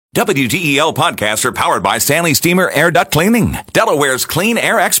WDEL podcasts are powered by Stanley Steamer Air Duct Cleaning, Delaware's clean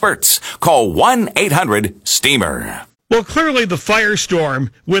air experts. Call 1-800-STEAMER. Well, clearly the firestorm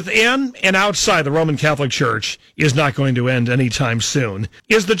within and outside the Roman Catholic Church is not going to end anytime soon.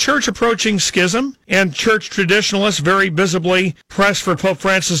 Is the church approaching schism? And church traditionalists very visibly pressed for Pope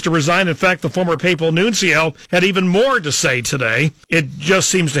Francis to resign. In fact, the former papal nuncio had even more to say today. It just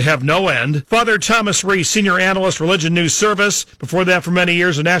seems to have no end. Father Thomas Reese, senior analyst, Religion News Service. Before that, for many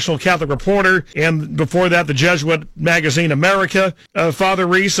years, a National Catholic Reporter. And before that, the Jesuit magazine America. Father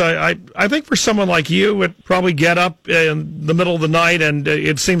Reese, I think for someone like you, would probably get up in the middle of the night, and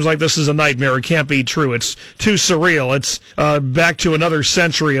it seems like this is a nightmare. It can't be true. It's too surreal. It's back to another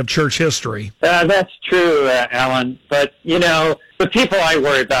century of church history. That's true, Alan. But, you know, the people I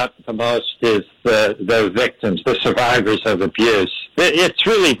worry about the most is the victims, the survivors of abuse. It's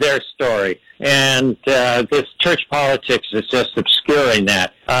really their story. And this church politics is just obscuring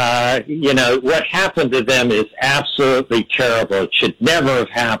that. You know, what happened to them is absolutely terrible. It should never have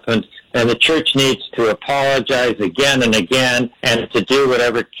happened. And the church needs to apologize again and again and to do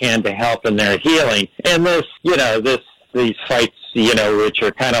whatever it can to help in their healing. And this, you know, these fights, you know, which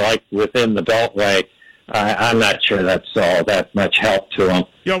are kind of like within the Beltway, I'm not sure that's all that much help to them.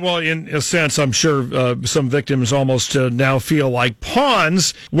 Yeah, well, in a sense, I'm sure some victims almost now feel like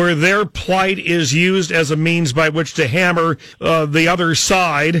pawns, where their plight is used as a means by which to hammer the other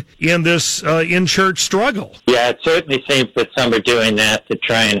side in this in-church struggle. Yeah, it certainly seems that some are doing that to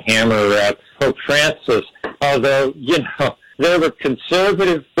try and hammer Pope Francis, although, you know, there were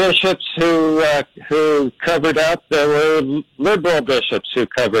conservative bishops who covered up. There were liberal bishops who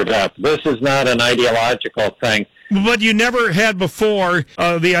covered up. This is not an ideological thing. But you never had before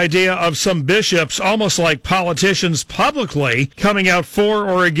the idea of some bishops, almost like politicians publicly, coming out for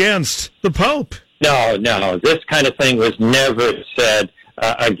or against the Pope. No. This kind of thing was never said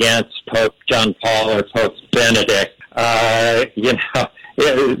against Pope John Paul or Pope Benedict. You know,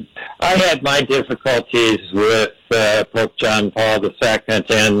 I had my difficulties with Pope John Paul II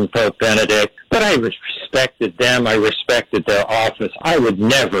and Pope Benedict, but I respected them. I respected their office. I would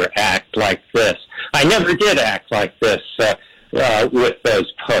never act like this. I never did act like this with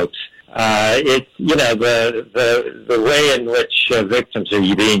those popes. It's, you know, the way in which victims are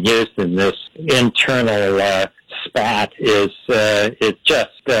being used in this internal spat is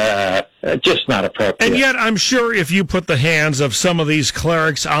just not appropriate. And yet, I'm sure if you put the hands of some of these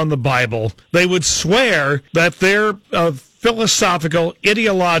clerics on the Bible, they would swear that their philosophical,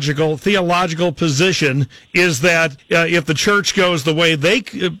 ideological, theological position is that if the church goes the way they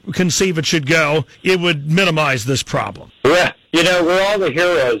conceive it should go, it would minimize this problem. Yeah, you know, we're all the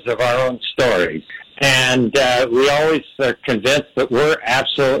heroes of our own stories, and we always are convinced that we're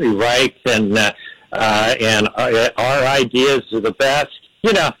absolutely right, and our ideas are the best.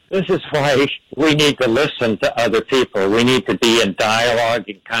 You know, this is why we need to listen to other people. We need to be in dialogue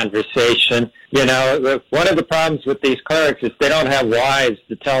and conversation. You know, one of the problems with these clerics is they don't have wives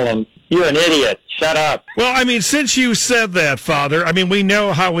to tell them, "You're an idiot, shut up." Well, I mean, since you said that, Father, I mean, we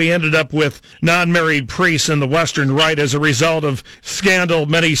know how we ended up with non-married priests in the Western Rite as a result of scandal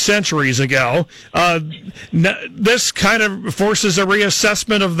many centuries ago. This kind of forces a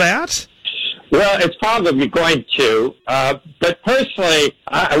reassessment of that? Well, it's probably going to, but personally,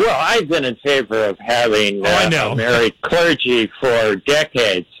 I've been in favor of having married clergy for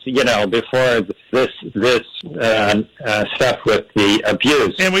decades, you know, before this stuff with the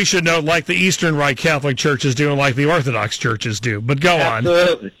abuse. And we should note, like the Eastern Rite Catholic churches do and like the Orthodox churches do, but go on.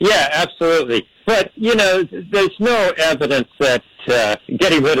 Yeah, absolutely. But, you know, there's no evidence that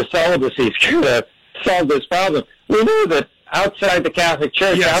getting rid of celibacy is going to solve this problem. We know that outside the Catholic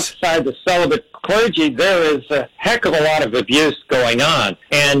Church, outside the celibate clergy, there is a heck of a lot of abuse going on.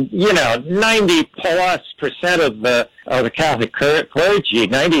 And, you know, 90+% of the Catholic clergy,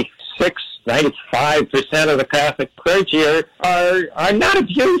 95% of the Catholic clergy are not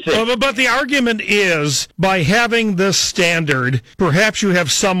abusing. Well, but the argument is, by having this standard, perhaps you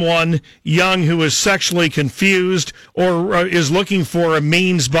have someone young who is sexually confused or is looking for a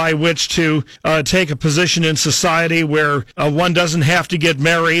means by which to take a position in society where one doesn't have to get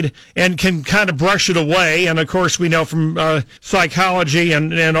married and can kind of brush it away. And, of course, we know from psychology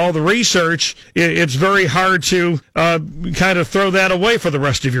and all the research, it's very hard to kind of throw that away for the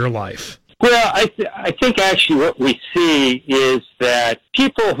rest of your life. Well, I think actually what we see is that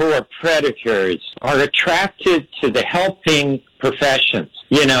people who are predators are attracted to the helping professions,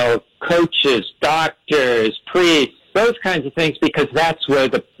 you know, coaches, doctors, priests, those kinds of things, because that's where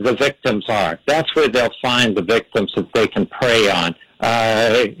the victims are. That's where they'll find the victims that they can prey on.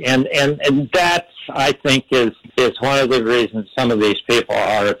 And that's I think, is one of the reasons some of these people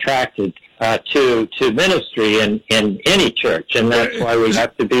are attracted to ministry in any church, and that's why we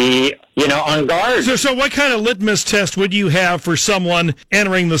have to be, on guard. So what kind of litmus test would you have for someone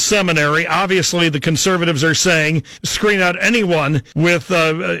entering the seminary? Obviously, the conservatives are saying screen out anyone with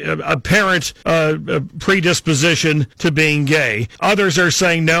a apparent predisposition to being gay. Others are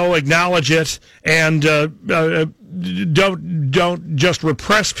saying no, acknowledge it, and don't just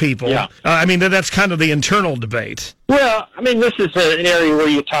repress people. Yeah. That's kind of the internal debate. Well, this is an area where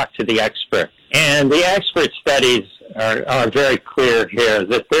you talk to the expert, and the expert studies are very clear here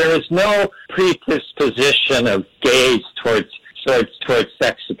that there is no predisposition of gays towards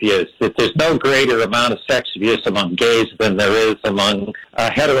sex abuse, that there's no greater amount of sex abuse among gays than there is among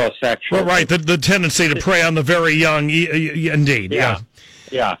heterosexuals. Well, right, the tendency to prey on the very young, indeed. Yeah.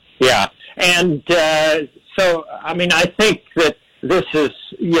 And so, I think that this is,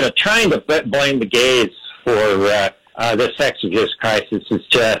 trying to blame the gays for the sex abuse crisis is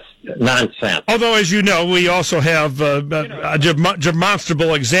just nonsense. Although, as you know, we also have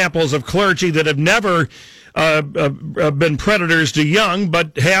demonstrable examples of clergy that have never been predators to young,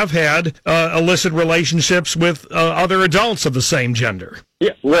 but have had illicit relationships with other adults of the same gender.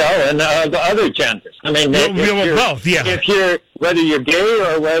 Yeah, well, and the other genders. Both, yeah. Whether you're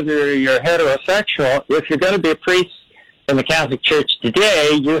gay or whether you're heterosexual, if you're going to be a priest in the Catholic Church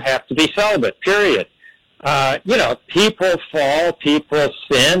today, you have to be celibate, period. People fall, people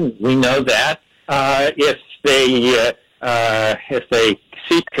sin. We know that. If they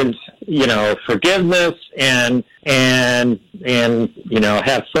seek, forgiveness and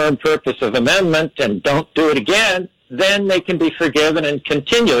have firm purpose of amendment and don't do it again, then they can be forgiven and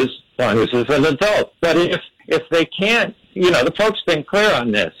continue as long as it's an adult. But if they can't, the Pope's been clear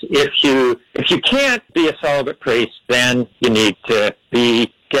on this. If you can't be a celibate priest, then you need to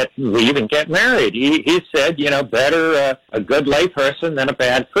leave and get married. He said, better a good lay person than a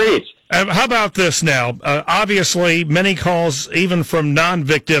bad priest. How about this now? Obviously, many calls, even from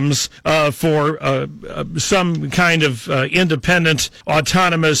non-victims, for some kind of independent,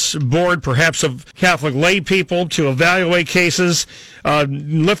 autonomous board, perhaps of Catholic lay people, to evaluate cases,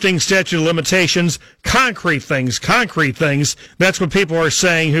 lifting statute of limitations, concrete things. That's what people are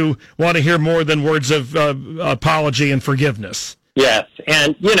saying who want to hear more than words of apology and forgiveness. Yes,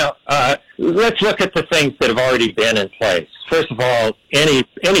 and, let's look at the things that have already been in place. First of all, any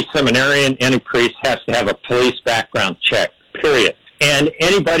seminarian, any priest has to have a police background check, period. And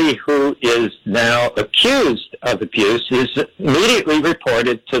anybody who is now accused of abuse is immediately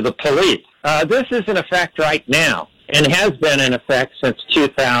reported to the police. This is in effect right now and has been in effect since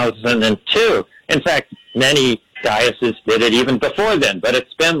 2002. In fact, many dioceses did it even before then, but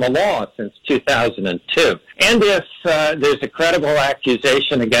it's been the law since 2002. And if there's a credible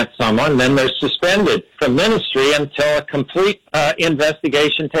accusation against someone, then they're suspended from ministry until a complete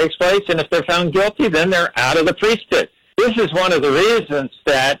investigation takes place, and if they're found guilty, then they're out of the priesthood. This is one of the reasons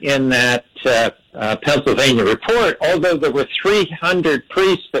that in that Pennsylvania report, although there were 300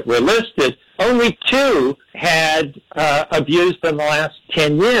 priests that were listed, only 2 had abused in the last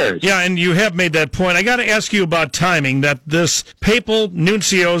 10 years. Yeah, and you have made that point. I got to ask you about timing, that this papal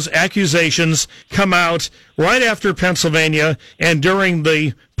nuncio's accusations come out right after Pennsylvania and during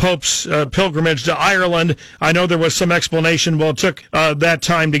the Pope's pilgrimage to Ireland. I know there was some explanation. Well, it took that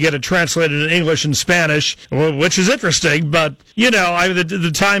time to get it translated in English and Spanish, which is interesting, but,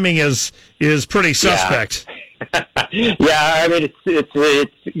 the timing is pretty suspect. Yeah. It's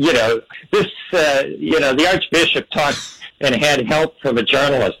this, the Archbishop talked and had help from a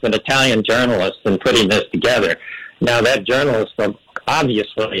journalist, an Italian journalist, in putting this together. Now, that journalist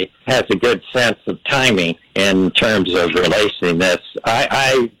obviously has a good sense of timing in terms of releasing this.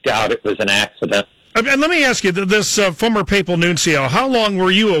 I doubt it was an accident. And let me ask you, this former papal nuncio, how long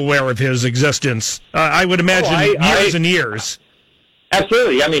were you aware of his existence? I would imagine years and years.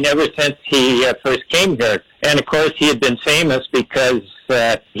 Absolutely. Ever since he first came here. And, of course, he had been famous because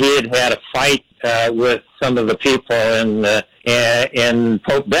he had had a fight with some of the people in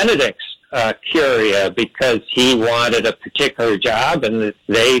Pope Benedict's curia because he wanted a particular job, and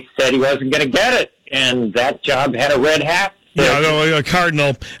they said he wasn't going to get it. And that job had a red hat. Yeah, a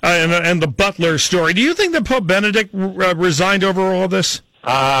cardinal. And the Butler story. Do you think that Pope Benedict resigned over all this?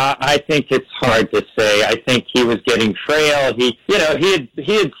 I think it's hard to say. I think he was getting frail. He had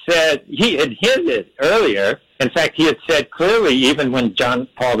hinted earlier. In fact, he had said clearly, even when John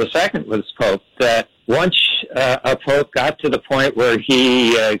Paul II was Pope, that once a Pope got to the point where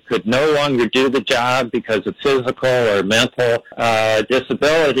he could no longer do the job because of physical or mental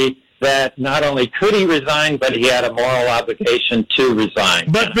disability, that not only could he resign, but he had a moral obligation to resign.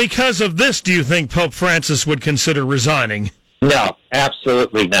 But because of this, do you think Pope Francis would consider resigning? No,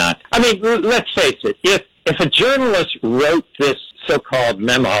 absolutely not. I mean, let's face it. If a journalist wrote this so-called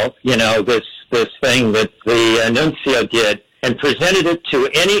memo, this thing that the nuncio did, and presented it to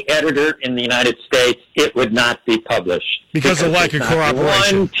any editor in the United States, it would not be published. Because of lack of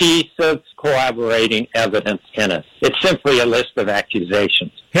corroboration. One piece of corroborating evidence in it. It's simply a list of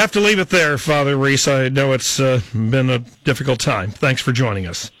accusations. Have to leave it there, Father Reese. I know it's been a difficult time. Thanks for joining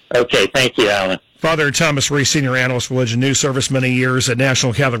us. Okay, thank you, Alan. Father Thomas Reese, Senior Analyst, Religion News Service, many years at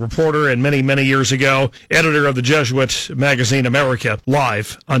National Catholic Reporter, and many, many years ago, editor of the Jesuit magazine America,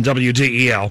 live on WDEL.